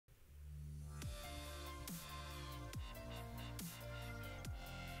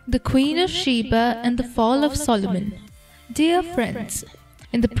The Queen of Sheba and the Fall of Solomon. Dear friends,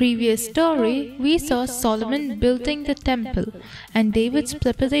 in the previous story, we saw Solomon building the temple and David's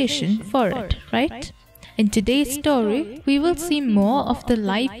preparation for it, right? In today's story, we will see more of the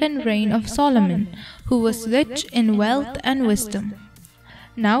life and reign of Solomon, who was rich in wealth and wisdom.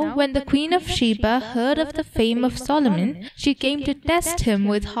 Now, when the Queen of Sheba heard of the fame of Solomon, she came to test him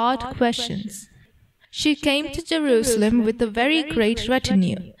with hard questions. She came to Jerusalem with a very great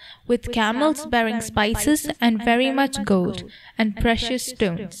retinue, with camels bearing spices and very much gold, and precious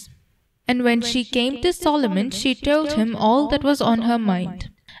stones. And when she came to Solomon, she told him all that was on her mind.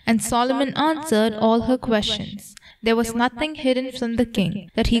 And Solomon answered all her questions. There was nothing hidden from the king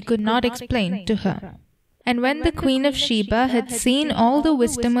that he could not explain to her. And when the Queen of Sheba had seen all the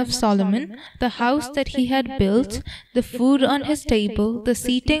wisdom of Solomon, the house that he had built, the food on his table, the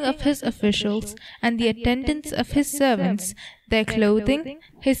seating of his officials, and the attendance of his servants, their clothing,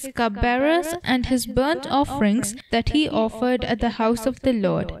 his cupbearers, and his burnt offerings that he offered at the house of the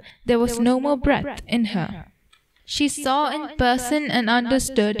Lord, there was no more breath in her. She saw in person and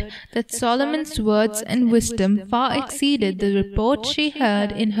understood that Solomon's words and wisdom far exceeded the report she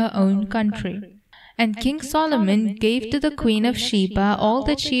heard in her own country. And King Solomon gave to the Queen of Sheba all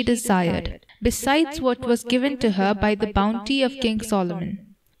that she desired, besides what was given to her by the bounty of King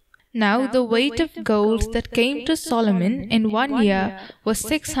Solomon. Now the weight of gold that came to Solomon in 1 year was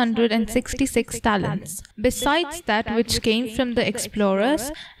 666 talents, besides that which came from the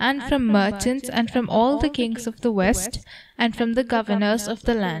explorers, and from merchants, and from all the kings of the west, and from the governors of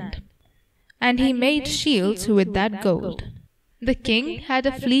the land. And he made shields with that gold. The king had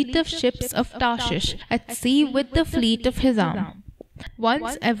a fleet of ships of Tarshish at sea with the fleet of his arm.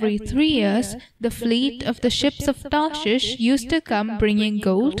 Once every 3 years, the fleet of the ships of Tarshish used to come bringing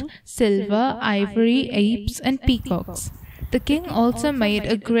gold, silver, ivory, apes, and peacocks. The king also made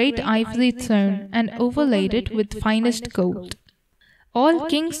a great ivory throne and overlaid it with finest gold. All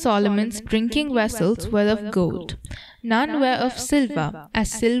King Solomon's drinking vessels were of gold. None were of silver,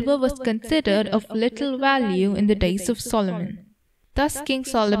 as silver was considered of little value in the days of Solomon. Thus King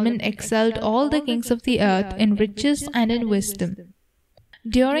Solomon excelled all the kings of the earth in riches and in wisdom.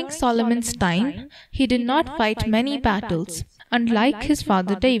 During Solomon's time, he did not fight many battles, unlike his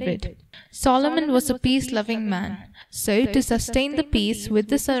father David. Solomon was a peace-loving man, so to sustain the peace with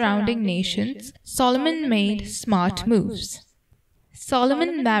the surrounding nations, Solomon made smart moves.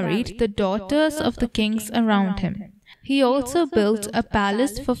 Solomon married the daughters of the kings around him. He also built a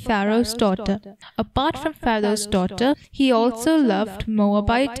palace for Pharaoh's daughter. Apart from Pharaoh's daughter, he also loved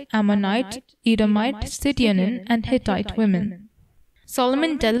Moabite, Ammonite, Edomite, Sidonian, and Hittite women.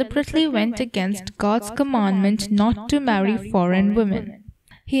 Solomon deliberately went against God's commandment not to marry foreign women.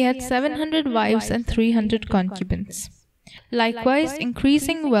 He had 700 wives and 300 concubines. Likewise,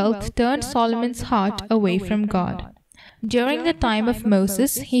 increasing wealth turned Solomon's heart away from God. During the time of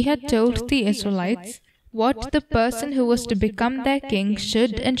Moses, he had told the Israelites what the person who was to become their king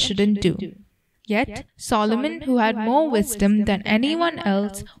should and shouldn't do. Yet, Solomon, who had more wisdom than anyone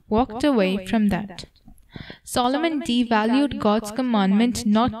else, walked away from that. Solomon devalued God's commandment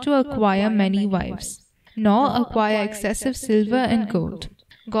not to acquire many wives, nor acquire excessive silver and gold.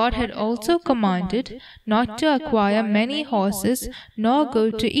 God had also commanded not to acquire many horses, nor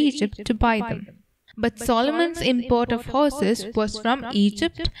go to Egypt to buy them. But Solomon's import of horses was from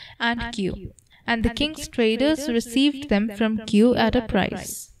Egypt and Kue, and the king's traders received them from Kue at a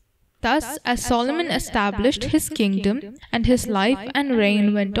price. Thus, as Solomon established his kingdom, and his life and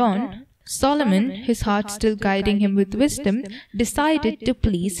reign went on, Solomon, his heart still guiding him with wisdom, decided to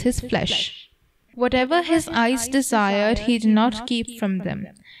please his flesh. Whatever his eyes desired he did not keep from them,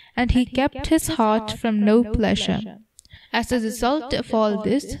 and he kept his heart from no pleasure. As a result of all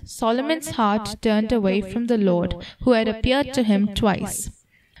this, Solomon's heart turned away from the Lord, who had appeared to him twice.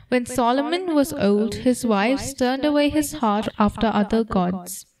 When Solomon was old, his wives turned away his heart after other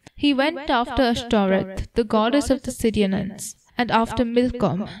gods. He went after Ashtoreth, the goddess of the Sidonians, and after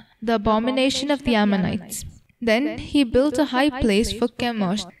Milcom, the abomination of the Ammonites. Then he built a high place for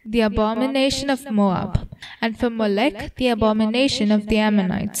Chemosh, the abomination of Moab, and for Molech, the abomination of the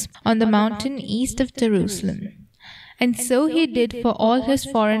Ammonites, on the mountain east of Jerusalem. And so he did for all his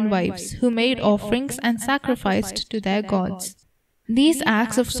foreign wives, who made offerings and sacrificed to their gods. These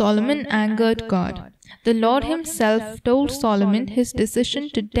acts of Solomon angered God. The Lord himself told Solomon his decision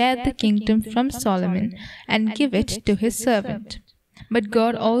to tear the kingdom from Solomon and give it to his servant. But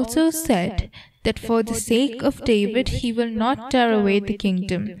God also said that for the sake of David he will not tear away the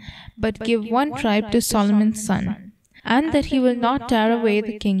kingdom, but give one tribe to Solomon's son, and that he will not tear away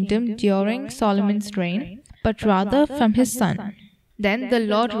the kingdom during Solomon's reign, but rather from his son. Then the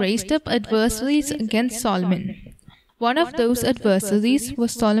Lord raised up adversaries against Solomon. One of those adversaries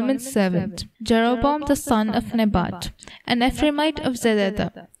was Solomon's servant, Jeroboam the son of Nebat, an Ephraimite of Zereda.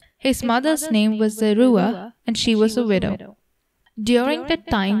 His mother's name was Zeruiah, and she was a widow. During the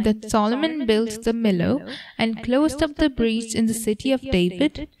time that Solomon built the millow and closed up the breach in the city of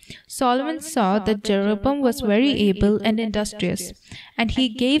David, Solomon saw that Jeroboam was very able and industrious, and he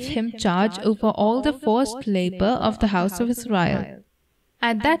gave him charge over all the forced labor of the house of Israel.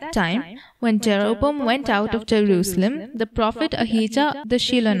 At that time, when Jeroboam went out of Jerusalem, the prophet Ahijah the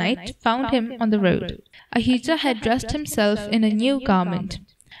Shilonite found him on the road. Ahijah had dressed himself in a new garment,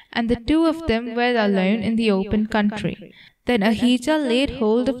 and the two of them were alone in the open country. Then Ahijah laid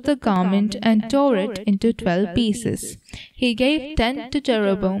hold of the garment and tore it into 12 pieces. He gave 10 to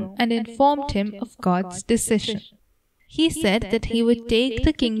Jeroboam and informed him of God's decision. He said that he would take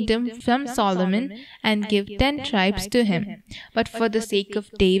the kingdom from Solomon and give 10 tribes to him. But for the sake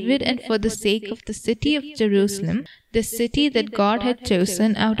of David and for the sake of the city of Jerusalem, the city that God had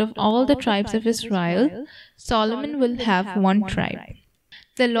chosen out of all the tribes of Israel, Solomon will have 1 tribe.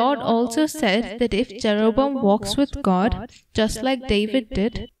 The Lord also said that if Jeroboam walks with God, just like David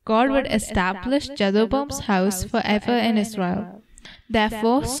did, God would establish Jeroboam's house forever in Israel.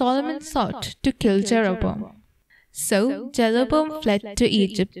 Therefore Solomon sought to kill Jeroboam. So Jeroboam fled to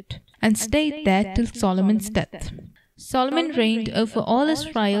Egypt and stayed there till Solomon's death. Solomon reigned over all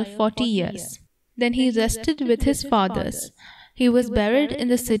Israel 40 years. Then he rested with his fathers. He was buried in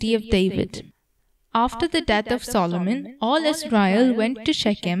the city of David. After the death of Solomon, all Israel went to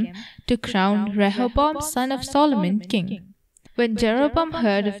Shechem to crown Rehoboam son of Solomon king. When Jeroboam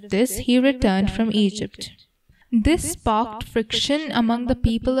heard of this, he returned from Egypt. This sparked friction among the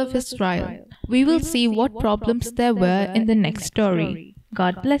people of Israel. We will see what problems there were in the next story.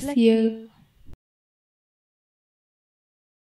 God bless you.